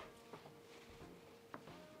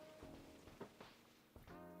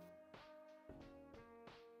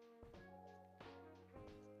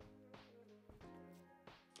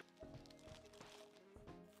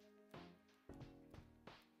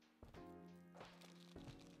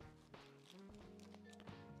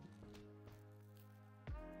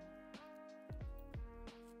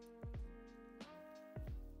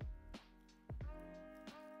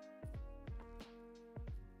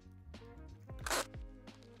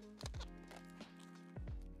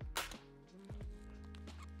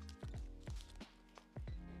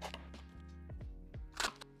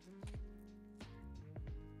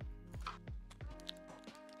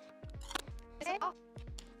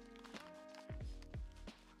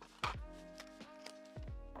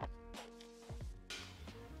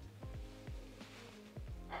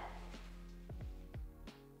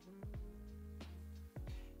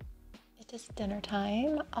 It is dinner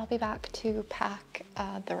time. I'll be back to pack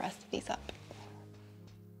the rest of these up.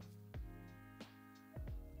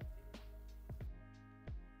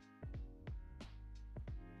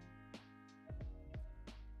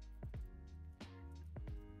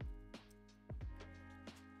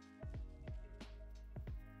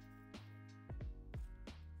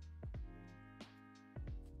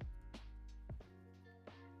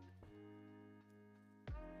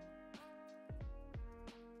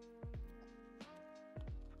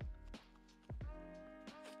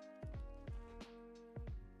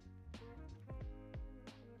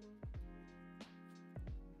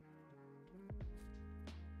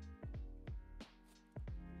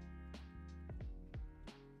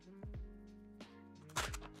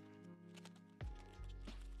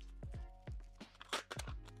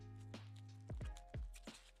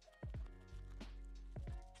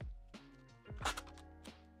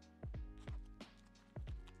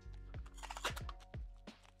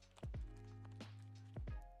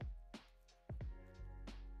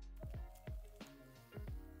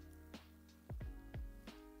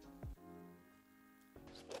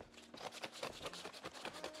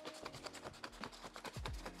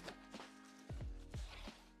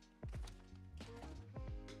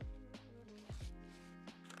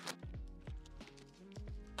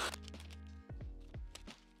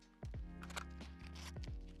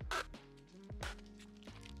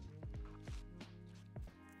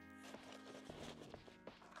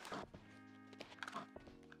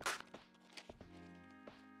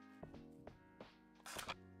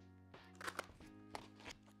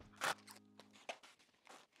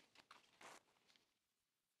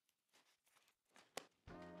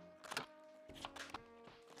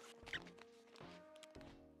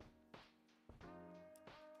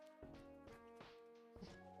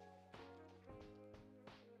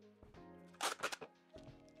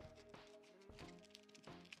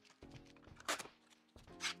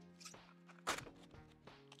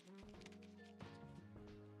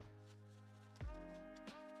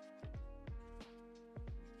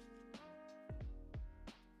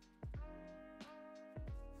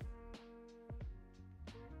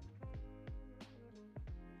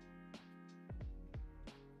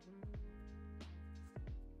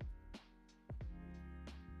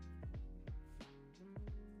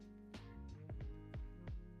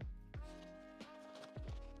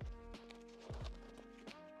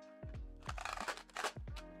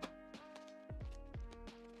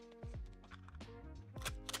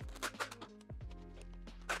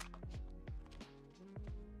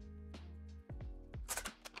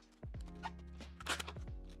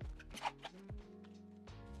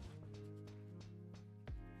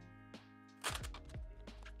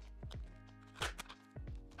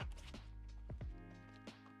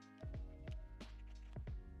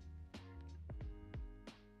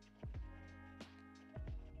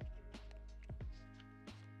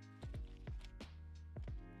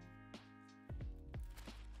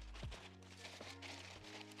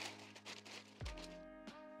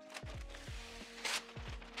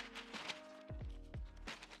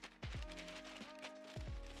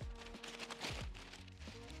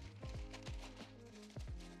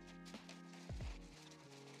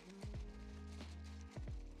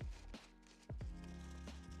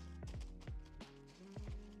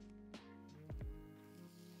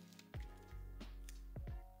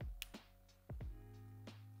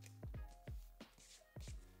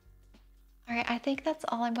 All right, I think that's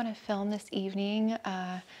all I'm going to film this evening, so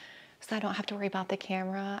I don't have to worry about the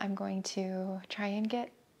camera. I'm going to try and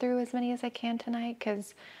get through as many as I can tonight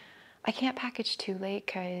because I can't package too late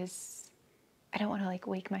because I don't want to like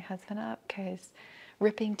wake my husband up because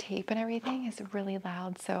ripping tape and everything is really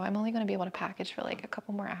loud. So I'm only going to be able to package for like a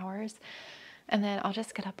couple more hours, and then I'll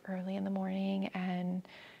just get up early in the morning, and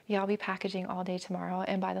yeah, I'll be packaging all day tomorrow.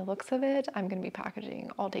 And by the looks of it, I'm going to be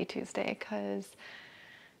packaging all day Tuesday because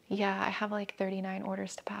yeah, I have like 39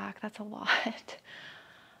 orders to pack. That's a lot.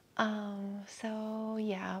 So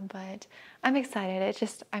yeah, but I'm excited. It's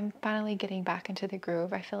just, I'm finally getting back into the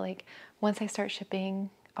groove. I feel like once I start shipping,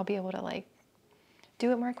 I'll be able to like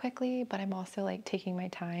do it more quickly, but I'm also like taking my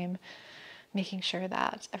time, making sure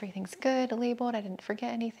that everything's good, labeled, I didn't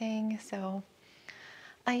forget anything. So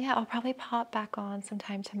yeah, I'll probably pop back on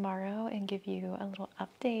sometime tomorrow and give you a little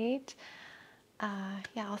update.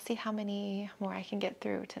 Yeah, I'll see how many more I can get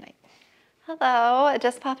through tonight. Hello,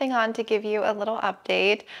 just popping on to give you a little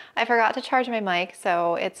update. I forgot to charge my mic,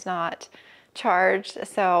 so it's not charged,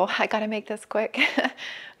 so I gotta make this quick.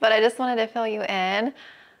 But I just wanted to fill you in.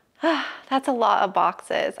 That's a lot of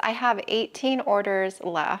boxes. I have 18 orders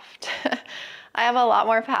left. I have a lot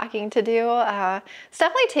more packing to do. It's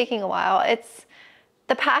definitely taking a while.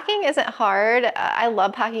 The packing isn't hard. I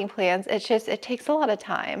love packing plants. It's just, it takes a lot of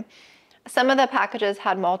time. Some of the packages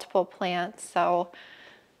had multiple plants, so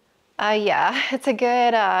yeah, it's a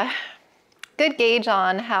good gauge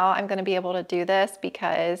on how I'm going to be able to do this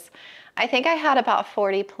because I think I had about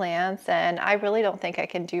 40 plants, and I really don't think I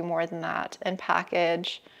can do more than that and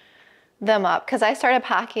package them up because I started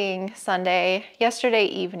packing yesterday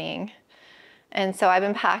evening. And so I've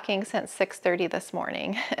been packing since 6:30 this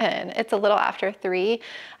morning, and it's a little after 3.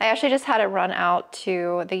 I actually just had to run out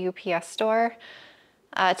to the UPS store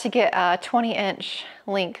to get a 20-inch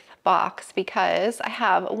length box because I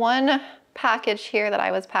have one package here that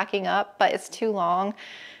I was packing up, but it's too long.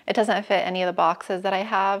 It doesn't fit any of the boxes that I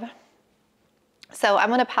have. So I'm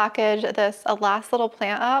gonna package this last little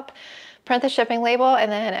plant up, print the shipping label,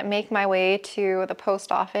 and then make my way to the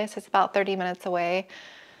post office. It's about 30 minutes away.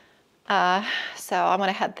 So I'm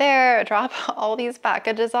gonna head there, drop all these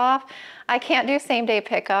packages off. I can't do same day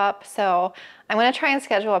pickup, so I'm gonna try and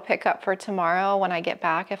schedule a pickup for tomorrow when I get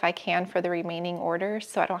back if I can for the remaining orders,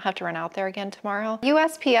 so I don't have to run out there again tomorrow.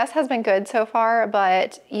 USPS has been good so far,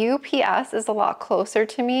 but UPS is a lot closer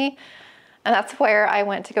to me, and that's where I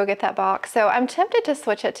went to go get that box. So I'm tempted to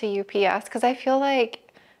switch it to UPS because I feel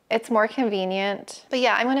like it's more convenient. But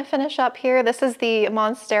yeah, I'm gonna finish up here. This is the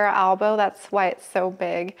monstera albo, that's why it's so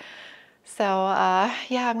big. So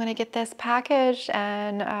yeah, I'm gonna get this packaged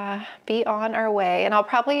and be on our way. And I'll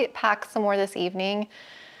probably pack some more this evening.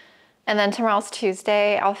 And then tomorrow's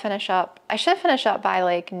Tuesday, I'll finish up. I should finish up by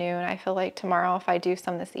like noon, I feel like tomorrow if I do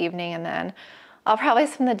some this evening. And then I'll probably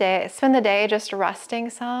spend the day just resting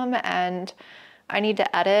some, and I need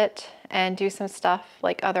to edit and do some stuff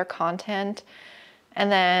like other content. And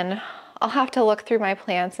then I'll have to look through my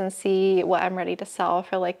plants and see what I'm ready to sell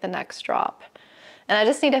for like the next drop. And I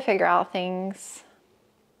just need to figure out things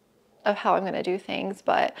of how I'm gonna do things,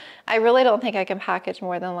 but I really don't think I can package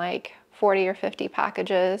more than like 40 or 50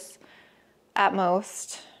 packages at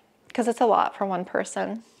most, because it's a lot for one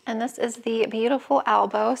person. And this is the beautiful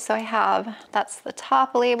albo. So that's the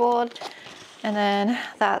top labeled, and then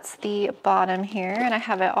that's the bottom here, and I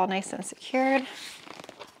have it all nice and secured.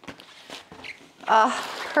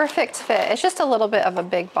 Perfect fit. It's just a little bit of a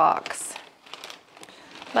big box,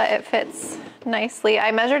 but it fits nicely.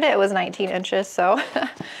 I measured it, it was 19 inches, so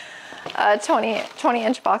a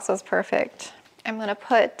 20-inch box was perfect. I'm gonna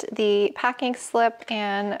put the packing slip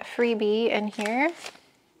and freebie in here.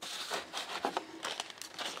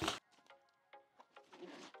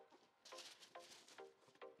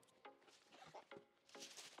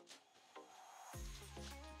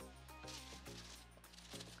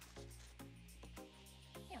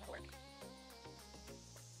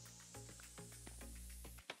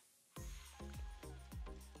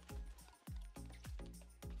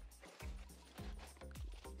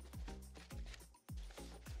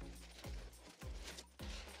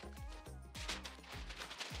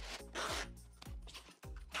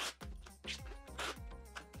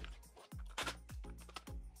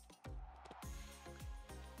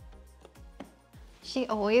 She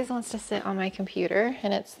always wants to sit on my computer,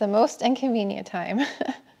 and it's the most inconvenient time.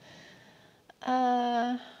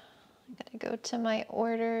 I'm gonna go to my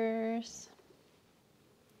orders.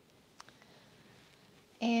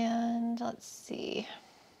 And let's see.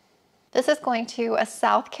 This is going to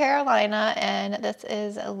South Carolina, and this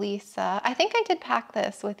is Lisa. I think I did pack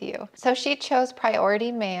this with you. So she chose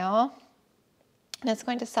priority mail. and it's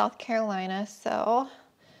going to South Carolina. So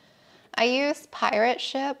I use pirate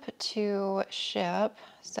ship to ship.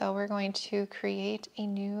 So we're going to create a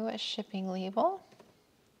new shipping label.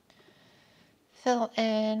 Fill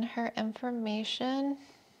in her information.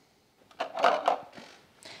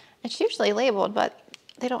 It's usually labeled, but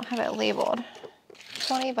they don't have it labeled.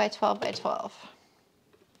 20 by 12 by 12.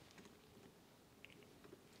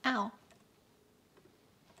 Ow.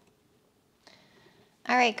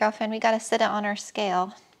 All right, girlfriend, we gotta sit it on our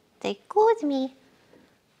scale. Say, excuse me,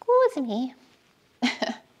 excuse me.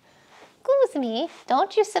 Excuse me,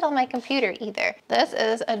 don't you sit on my computer either. This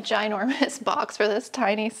is a ginormous box for this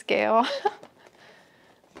tiny scale.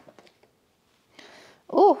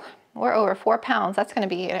 Ooh, we're over 4 pounds. That's gonna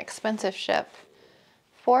be an expensive ship.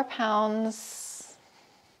 4 pounds.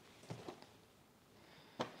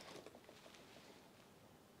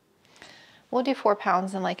 We'll do 4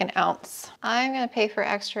 pounds and like an ounce. I'm gonna pay for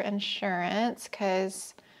extra insurance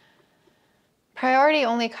because priority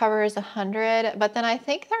only covers 100, but then I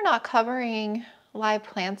think they're not covering live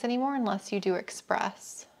plants anymore unless you do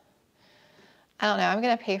express. I don't know, I'm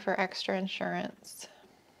gonna pay for extra insurance.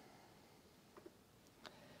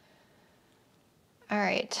 All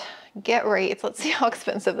right, get rates. Let's see how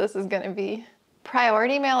expensive this is gonna be.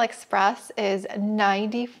 Priority Mail Express is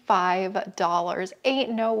 $95. Ain't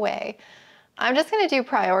no way. I'm just gonna do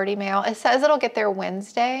priority mail. It says it'll get there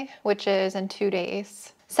Wednesday, which is in 2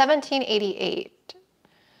 days. $17.88.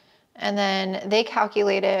 And then they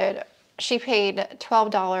calculated, she paid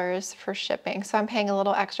 $12 for shipping. So I'm paying a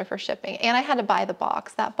little extra for shipping. And I had to buy the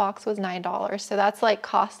box. That box was $9. So that's like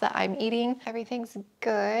cost that I'm eating. Everything's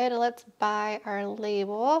good. Let's buy our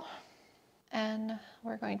label. And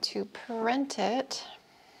we're going to print it.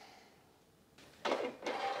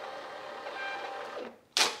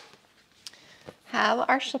 Have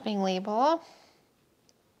our shipping label.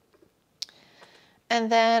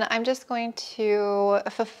 And then I'm just going to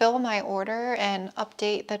fulfill my order and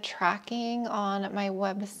update the tracking on my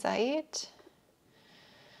website.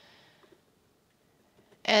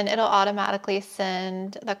 And it'll automatically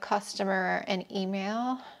send the customer an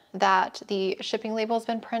email that the shipping label's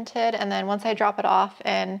been printed. And then once I drop it off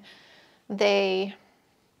and they,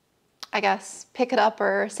 I guess, pick it up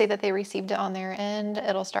or say that they received it on their end,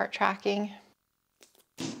 it'll start tracking.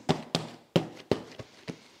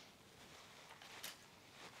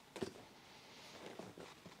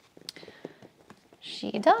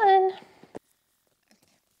 She done.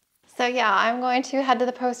 So yeah, I'm going to head to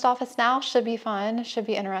the post office now. Should be fun, should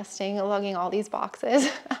be interesting, lugging all these boxes.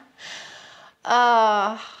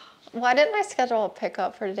 Why didn't I schedule a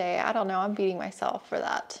pickup for today? I don't know, I'm beating myself for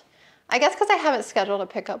that. I guess because I haven't scheduled a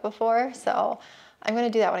pickup before, so I'm gonna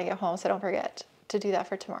do that when I get home, so don't forget to do that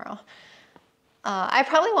for tomorrow. I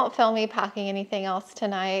probably won't film me packing anything else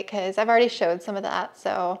tonight because I've already showed some of that,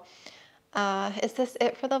 so is this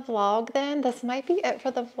it for the vlog then? This might be it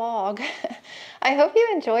for the vlog. I hope you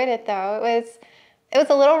enjoyed it though. It was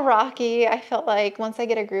a little rocky. I felt like once I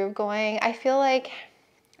get a groove going, I feel like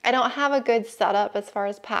I don't have a good setup as far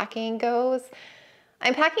as packing goes.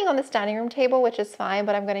 I'm packing on this dining room table, which is fine,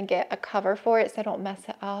 but I'm gonna get a cover for it so I don't mess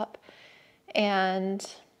it up. And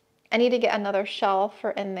I need to get another shelf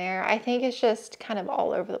for in there. I think it's just kind of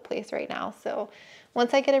all over the place right now. So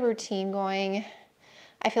once I get a routine going,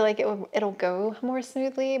 I feel like it'll go more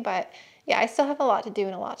smoothly, but yeah, I still have a lot to do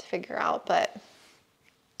and a lot to figure out, but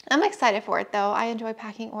I'm excited for it though. I enjoy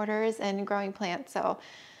packing orders and growing plants, so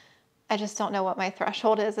I just don't know what my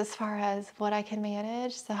threshold is as far as what I can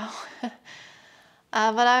manage, so.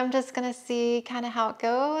 But I'm just gonna see kind of how it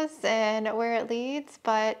goes and where it leads,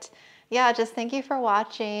 but yeah, just thank you for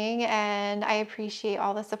watching, and I appreciate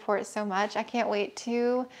all the support so much. I can't wait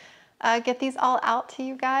to get these all out to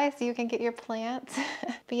you guys so you can get your plants.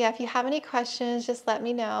 But yeah, if you have any questions, just let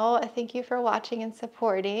me know. Thank you for watching and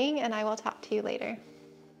supporting, and I will talk to you later.